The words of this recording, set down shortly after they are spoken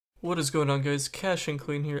What is going on, guys? Cash and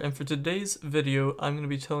Clean here, and for today's video I'm going to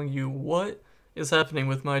be telling you what is happening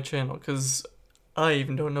with my channel, because I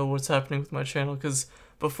even don't know what's happening with my channel, because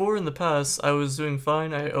before in the past I was doing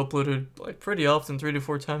fine. I uploaded like pretty often, 3 to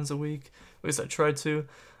 4 times a week, at least I tried to.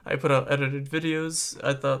 I put out edited videos.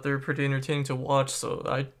 I thought they were pretty entertaining to watch, so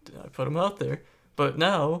I put them out there. But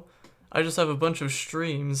now I just have a bunch of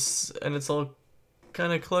streams and it's all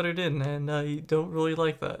kind of cluttered in, and I don't really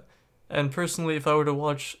like that. And personally, if I were to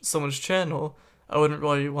watch someone's channel, I wouldn't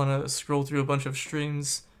really want to scroll through a bunch of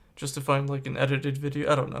streams just to find like an edited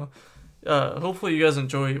video. I don't know. Hopefully you guys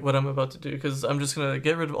enjoy what I'm about to do, because I'm just gonna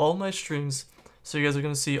get rid of all my streams, so you guys are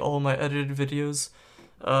gonna see all my edited videos.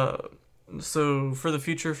 So for the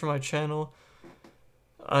future for my channel,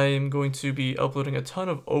 I am going to be uploading a ton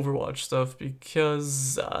of Overwatch stuff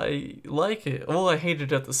because I like it. Well, I hate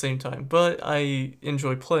it at the same time, but I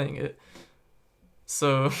enjoy playing it.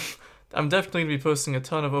 So I'm definitely going to be posting a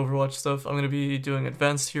ton of Overwatch stuff. I'm going to be doing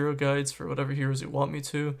advanced hero guides for whatever heroes you want me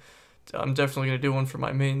to. I'm definitely going to do one for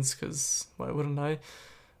my mains, because why wouldn't I?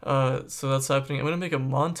 So that's happening. I'm going to make a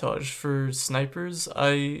montage for snipers.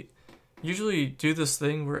 I usually do this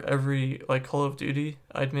thing where every like Call of Duty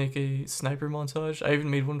I'd make a sniper montage. I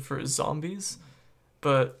even made one for zombies,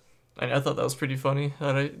 but I thought that was pretty funny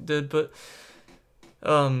that I did. But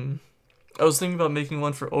I was thinking about making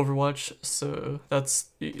one for Overwatch, so that's,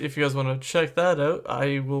 if you guys want to check that out,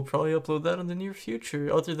 I will probably upload that in the near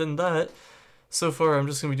future. Other than that, so far I'm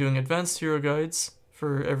just going to be doing advanced hero guides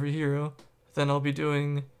for every hero. Then I'll be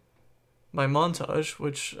doing my montage,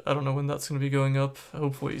 which I don't know when that's going to be going up,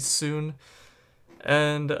 hopefully soon.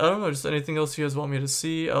 And I don't know, just anything else you guys want me to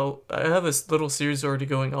see. I have a little series already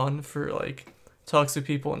going on for like toxic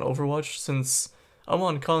people in Overwatch, since I'm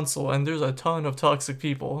on console and there's a ton of toxic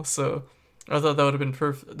people, so I thought that would have been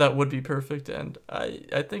perfect. That would be perfect, and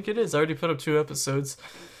I think it is. I already put up 2 episodes,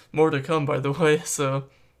 more to come, by the way. So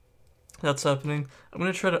that's happening. I'm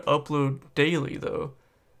gonna try to upload daily though,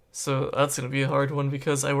 so that's gonna be a hard one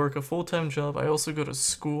because I work a full-time job. I also go to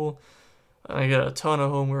school, and I get a ton of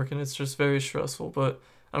homework, and it's just very stressful. But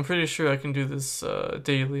I'm pretty sure I can do this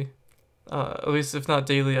daily. At least if not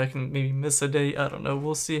daily, I can maybe miss a day. I don't know.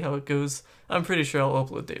 We'll see how it goes. I'm pretty sure I'll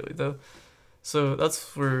upload daily though. So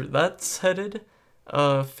that's where that's headed.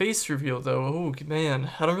 Face reveal though, oh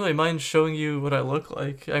man, I don't really mind showing you what I look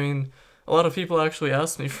like. I mean, a lot of people actually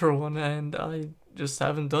asked me for one, and I just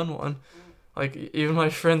haven't done one. Like, even my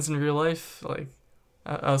friends in real life, like,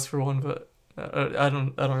 ask for one, but I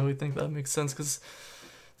don't really think that makes sense, because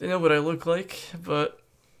they know what I look like. But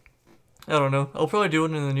I don't know, I'll probably do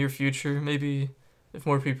one in the near future, maybe if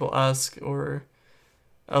more people ask, or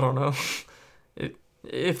I don't know.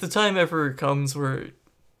 If the time ever comes where,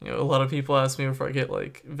 a lot of people ask me, if I get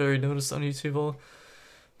like very noticed on YouTube, I'll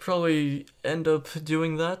probably end up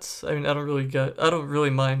doing that. I mean, I don't really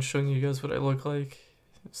mind showing you guys what I look like,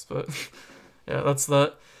 but yeah, that's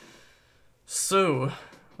that. So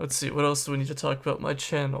let's see, what else do we need to talk about my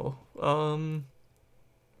channel?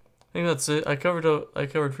 I think that's it. I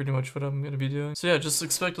covered pretty much what I'm gonna be doing. So yeah, just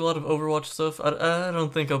expect a lot of Overwatch stuff. I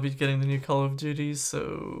don't think I'll be getting the new Call of Duty,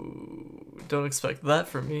 so don't expect that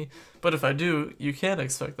from me. But if I do, you can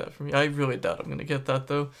expect that from me. I really doubt I'm gonna get that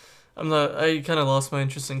though. I kind of lost my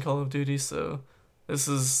interest in Call of Duty, so this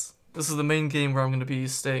is the main game where I'm gonna be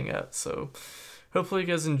staying at. So hopefully you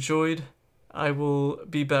guys enjoyed. I will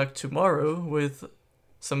be back tomorrow with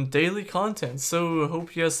some daily content, so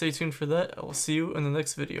hope you guys stay tuned for that. I will see you in the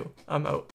next video. I'm out.